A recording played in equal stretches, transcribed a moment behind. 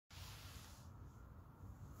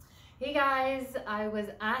Hey guys, I was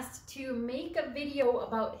asked to make a video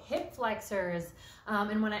about hip flexors,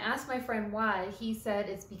 and when I asked my friend why, he said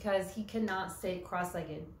it's because he cannot sit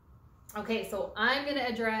cross-legged. Okay, so I'm going to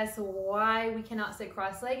address why we cannot sit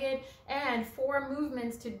cross-legged and 4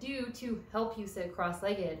 movements to do to help you sit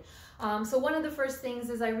cross-legged. So one of the first things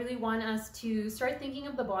is I really want us to start thinking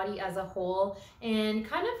of the body as a whole and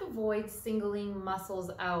kind of avoid singling muscles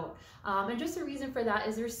out. And just a reason for that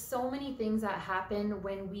is there's so many things that happen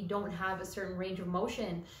when we don't have a certain range of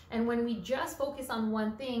motion. And when we just focus on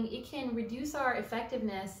one thing, it can reduce our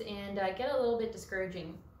effectiveness and get a little bit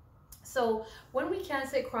discouraging. So when we can't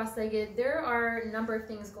sit cross-legged, there are a number of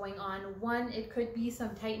things going on. One, it could be some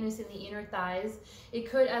tightness in the inner thighs. It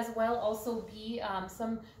could as well also be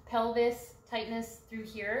some pelvis tightness through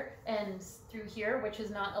here and through here, which is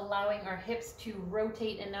not allowing our hips to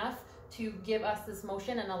rotate enough to give us this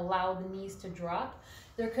motion and allow the knees to drop.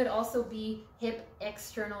 There could also be hip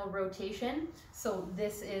external rotation. So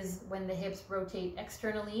this is when the hips rotate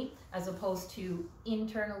externally as opposed to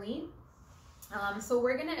internally. So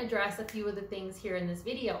we're going to address a few of the things here in this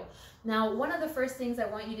video. Now, one of the first things I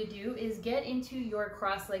want you to do is get into your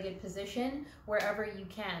cross-legged position wherever you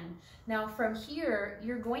can. Now, from here,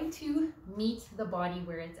 you're going to meet the body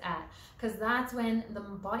where it's at, because that's when the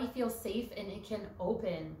body feels safe and it can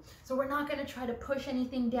open. So we're not going to try to push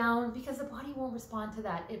anything down because the body won't respond to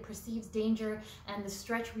that. It perceives danger and the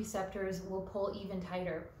stretch receptors will pull even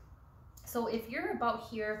tighter. So if you're about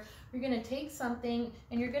here, you're going to take something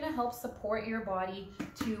and you're going to help support your body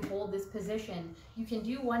to hold this position. You can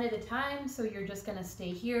do one at a time, so you're just going to stay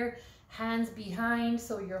here, hands behind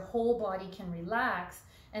so your whole body can relax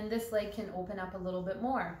and this leg can open up a little bit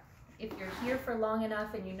more. If you're here for long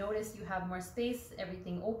enough and you notice you have more space,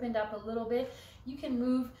 everything opened up a little bit, you can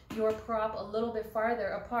move your prop a little bit farther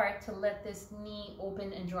apart to let this knee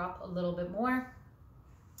open and drop a little bit more.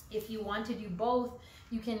 If you want to do both,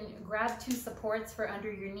 you can grab 2 supports for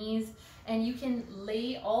under your knees and you can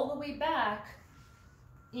lay all the way back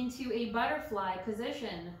into a butterfly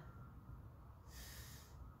position.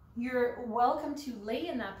 You're welcome to lay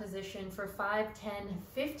in that position for 5, 10,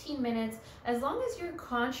 15 minutes as long as you're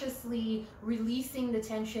consciously releasing the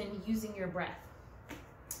tension using your breath.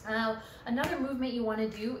 Another movement you want to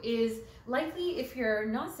do is likely if you're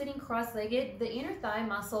not sitting cross-legged, the inner thigh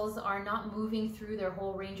muscles are not moving through their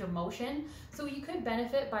whole range of motion. So you could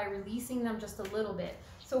benefit by releasing them just a little bit.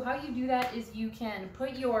 So how you do that is you can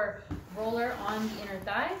put your roller on the inner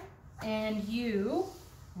thigh and you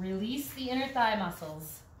release the inner thigh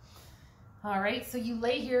muscles. All right, so you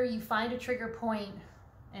lay here, you find a trigger point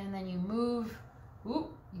and then you move, you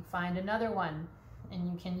find another one. And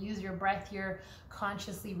you can use your breath here,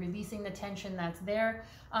 consciously releasing the tension that's there.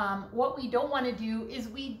 What we don't want to do is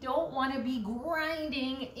we don't want to be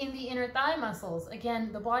grinding in the inner thigh muscles.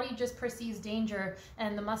 Again, the body just perceives danger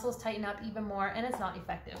and the muscles tighten up even more and it's not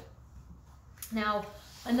effective. Now,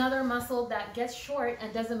 another muscle that gets short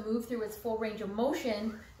and doesn't move through its full range of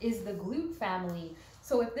motion is the glute family.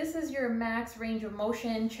 So if this is your max range of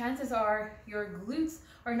motion, chances are your glutes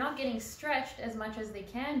are not getting stretched as much as they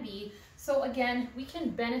can be. So again, we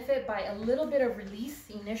can benefit by a little bit of release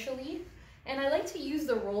initially. And I like to use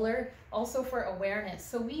the roller also for awareness.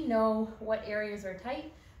 So we know what areas are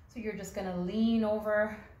tight. So you're just gonna lean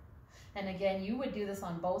over. And again, you would do this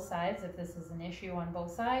on both sides if this is an issue on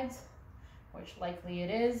both sides, which likely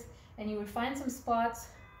it is. And you would find some spots,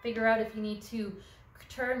 figure out if you need to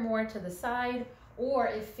turn more to the side, or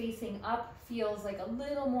if facing up feels like a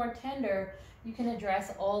little more tender, you can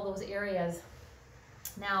address all those areas.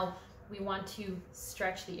 Now, we want to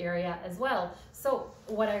stretch the area as well. So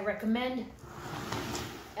what I recommend,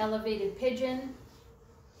 elevated pigeon,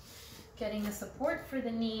 getting the support for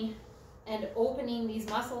the knee and opening these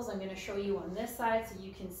muscles. I'm going to show you on this side so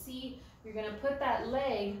you can see. You're going to put that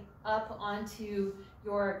leg up onto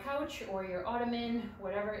your couch or your ottoman,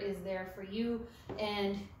 whatever is there for you,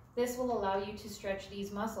 and this will allow you to stretch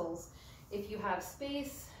these muscles. If you have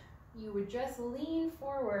space, you would just lean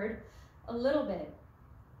forward a little bit.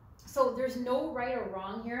 So there's no right or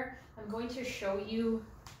wrong here. I'm going to show you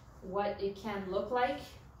what it can look like.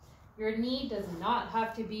 Your knee does not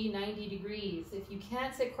have to be 90 degrees. If you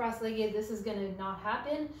can't sit cross-legged, this is going to not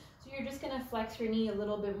happen. So you're just going to flex your knee a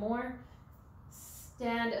little bit more,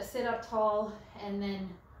 sit up tall, and then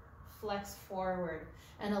flex forward.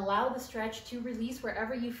 And allow the stretch to release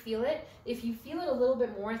wherever you feel it. If you feel it a little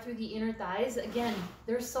bit more through the inner thighs, again,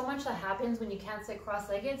 there's so much that happens when you can't sit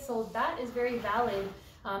cross-legged, so that is very valid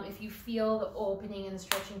if you feel the opening and the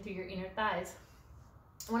stretching through your inner thighs.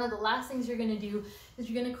 One of the last things you're going to do is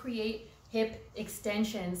you're going to create hip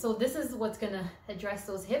extension. So this is what's gonna address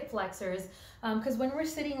those hip flexors, because when we're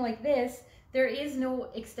sitting like this, there is no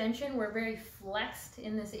extension. We're very flexed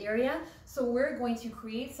in this area. So we're going to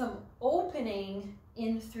create some opening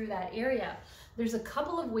in through that area. There's a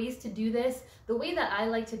couple of ways to do this. The way that I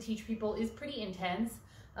like to teach people is pretty intense.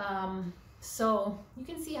 So you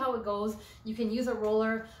can see how it goes. You can use a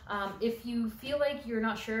roller. If you feel like you're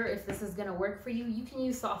not sure if this is gonna work for you, you can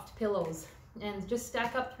use soft pillows and just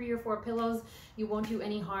stack up 3 or 4 pillows. You won't do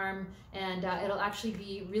any harm, and it'll actually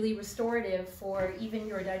be really restorative for even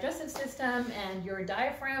your digestive system and your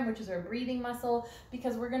diaphragm, which is our breathing muscle,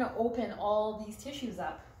 because we're gonna open all these tissues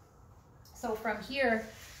up. So from here,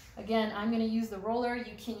 again, I'm gonna use the roller.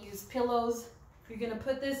 You can use pillows. You're gonna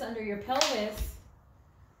put this under your pelvis,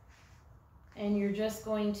 and you're just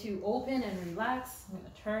going to open and relax. I'm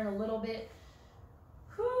gonna turn a little bit.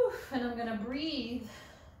 Whew, and I'm gonna breathe.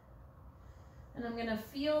 And I'm gonna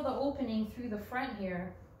feel the opening through the front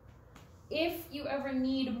here. If you ever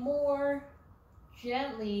need more,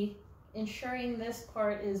 gently ensuring this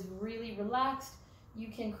part is really relaxed, you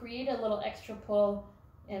can create a little extra pull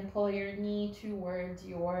and pull your knee towards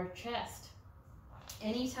your chest.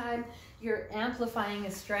 Anytime you're amplifying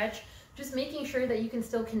a stretch, just making sure that you can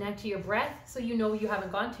still connect to your breath so you know you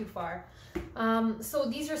haven't gone too far. So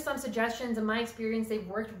these are some suggestions. In my experience, they've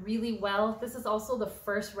worked really well. This is also the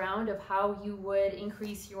first round of how you would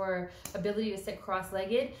increase your ability to sit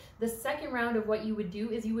cross-legged. The second round of what you would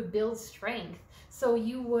do is you would build strength. So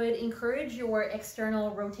you would encourage your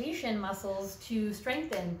external rotation muscles to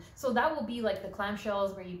strengthen. So that will be like the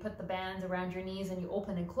clamshells where you put the bands around your knees and you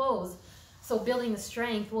open and close. So building the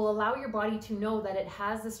strength will allow your body to know that it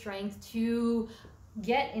has the strength to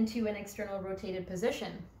get into an external rotated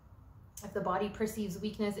position. If the body perceives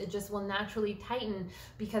weakness, it just will naturally tighten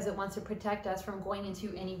because it wants to protect us from going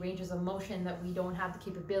into any ranges of motion that we don't have the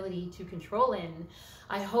capability to control in.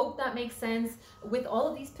 I hope that makes sense. With all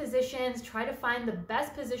of these positions, try to find the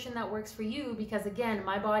best position that works for you, because again,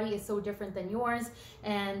 my body is so different than yours,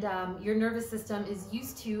 and your nervous system is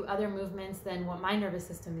used to other movements than what my nervous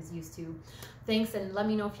system is used to. Thanks, and let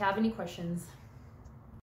me know if you have any questions.